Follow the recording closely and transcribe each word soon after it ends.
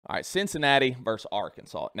All right, Cincinnati versus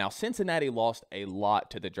Arkansas. Now, Cincinnati lost a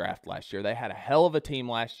lot to the draft last year. They had a hell of a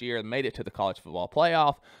team last year, made it to the college football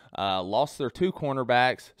playoff, lost their 2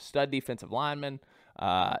 cornerbacks, stud defensive linemen,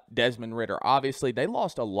 Desmond Ridder. Obviously, they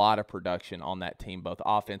lost a lot of production on that team, both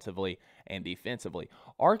offensively and defensively.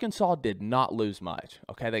 Arkansas did not lose much.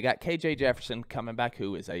 Okay, they got KJ Jefferson coming back,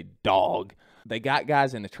 who is a dog. They got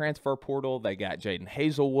guys in the transfer portal. They got Jaden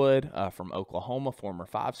Hazelwood from Oklahoma, former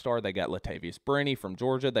 5-star. They got Latavius Brini from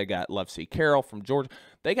Georgia. They got Love C. Carroll from Georgia.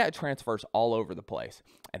 They got transfers all over the place.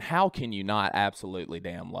 And how can you not absolutely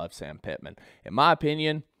damn love Sam Pittman? In my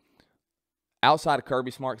opinion, outside of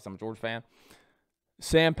Kirby Smart, because I'm a Georgia fan,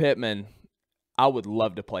 Sam Pittman, I would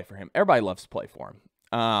love to play for him. Everybody loves to play for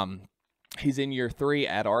him. He's in year 3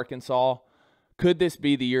 at Arkansas. Could this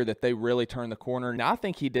be the year that they really turn the corner? Now, I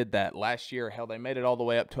think he did that last year. Hell, they made it all the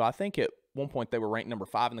way up to, I think at one point they were ranked number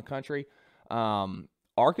 5 in the country.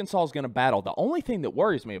 Arkansas is going to battle. The only thing that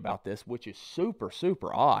worries me about this, which is super,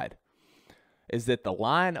 super odd, is that the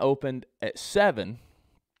line opened at 7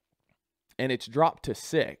 and it's dropped to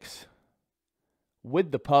 6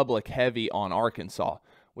 with the public heavy on Arkansas,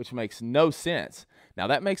 which makes no sense. Now,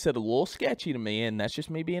 that makes it a little sketchy to me, and that's just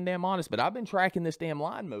me being damn honest, but I've been tracking this damn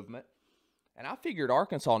line movement, and I figured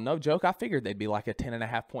Arkansas, no joke, I figured they'd be like a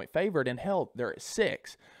 10.5-point favorite, and hell, they're at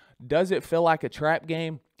 6. Does it feel like a trap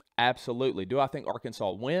game? Absolutely. Do I think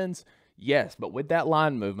Arkansas wins? Yes, but with that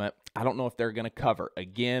line movement, I don't know if they're going to cover.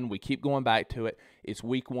 Again, we keep going back to it. It's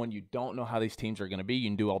week 1. You don't know how these teams are going to be. You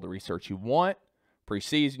can do all the research you want.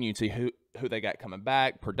 Preseason, you can see who they got coming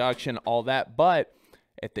back, production, all that. But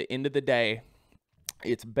at the end of the day,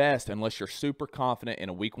 it's best, unless you're super confident in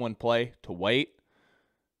a week 1 play, to wait,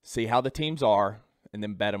 see how the teams are, and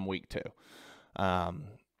then bet them week 2.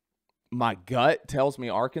 My gut tells me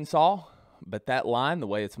Arkansas, but that line, the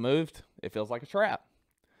way it's moved, it feels like a trap.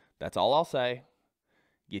 That's all I'll say.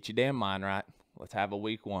 Get your damn mind right. Let's have a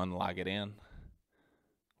week 1, lock it in.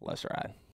 Let's ride.